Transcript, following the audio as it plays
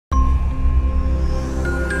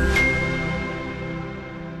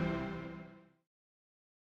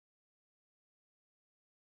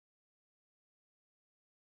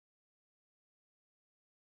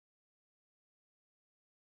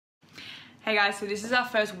Hey guys, so this is our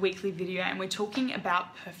first weekly video and we're talking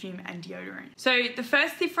about perfume and deodorant. So the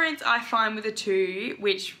first difference I find with the two,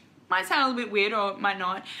 which might sound a little bit weird or might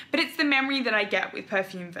not, but it's the memory that I get with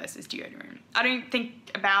perfume versus deodorant. I don't think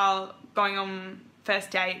about going on first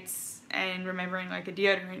dates and remembering like a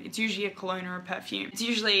deodorant. It's usually a cologne or a perfume. It's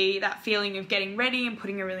usually that feeling of getting ready and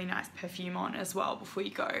putting a really nice perfume on as well before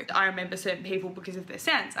you go. I remember certain people because of their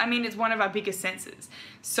scents. I mean, it's one of our biggest senses.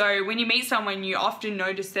 So when you meet someone, you often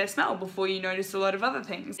notice their smell before you notice a lot of other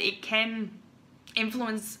things. It can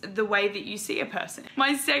influence the way that you see a person.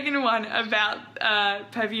 My second one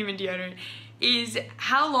about perfume and deodorant is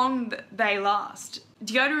how long they last.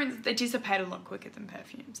 Deodorants, they dissipate a lot quicker than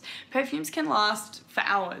perfumes. Perfumes can last for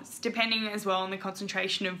hours, depending as well on the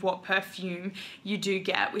concentration of what perfume you do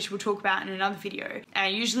get, which we'll talk about in another video.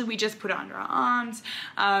 And usually we just put it under our arms,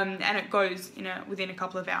 and it goes, within a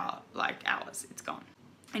couple of hours, it's gone.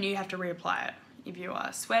 And you have to reapply it if you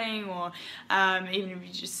are sweating or even if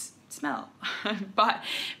you just smell. But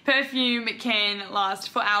perfume can last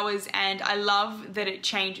for hours, and I love that it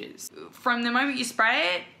changes. From the moment you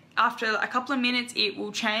spray it, after a couple of minutes it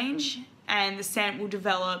will change and the scent will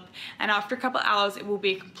develop, and after a couple of hours it will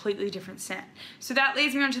be a completely different scent. So that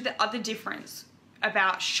leads me on to the other difference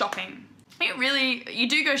about shopping. You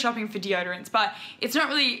do go shopping for deodorants, but it's not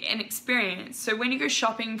really an experience. So when you go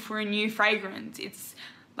shopping for a new fragrance, it's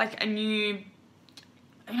like a new,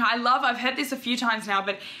 I've heard this a few times now,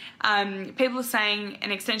 but people are saying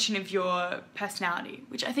an extension of your personality,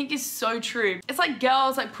 which I think is so true. It's like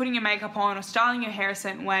girls like putting your makeup on or styling your hair a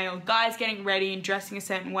certain way, or guys getting ready and dressing a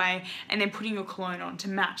certain way and then putting your cologne on to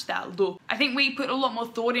match that look. I think we put a lot more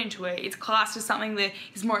thought into it. It's classed as something that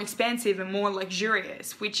is more expensive and more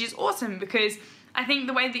luxurious, which is awesome because I think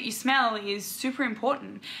the way that you smell is super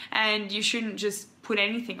important and you shouldn't just put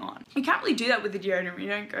anything on. You can't really do that with the deodorant. You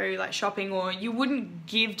don't go like shopping, or you wouldn't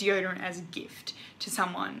give deodorant as a gift to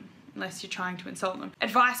someone unless you're trying to insult them.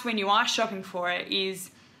 Advice when you are shopping for it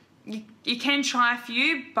is you can try a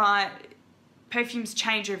few, but perfumes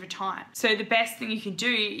change over time. So the best thing you can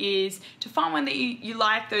do is to find one that you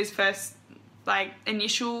like, those first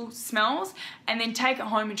initial smells, and then take it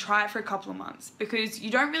home and try it for a couple of months, because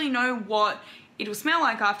you don't really know what it'll smell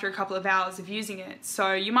like after a couple of hours of using it.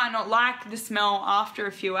 So you might not like the smell after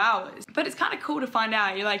a few hours, but it's kind of cool to find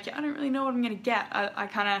out. You're like, yeah, I don't really know what I'm gonna get.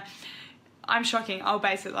 I'm shocking. I'll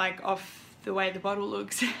base it off the way the bottle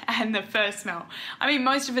looks and the first smell. I mean,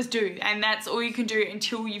 most of us do, and that's all you can do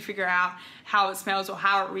until you figure out how it smells or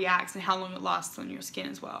how it reacts and how long it lasts on your skin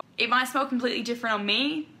as well. It might smell completely different on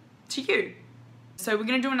me to you. So we're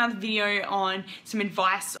gonna do another video on some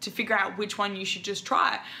advice to figure out which one you should just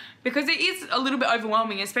try, because it is a little bit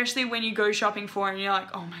overwhelming, especially when you go shopping for it and you're like,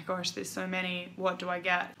 oh my gosh, there's so many, what do I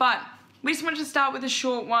get? But we just wanted to start with a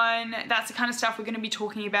short one. That's the kind of stuff we're gonna be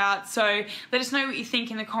talking about. So let us know what you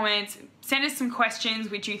think in the comments. Send us some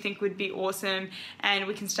questions which you think would be awesome, and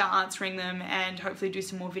we can start answering them and hopefully do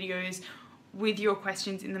some more videos with your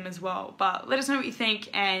questions in them as well. But let us know what you think,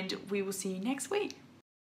 and we will see you next week.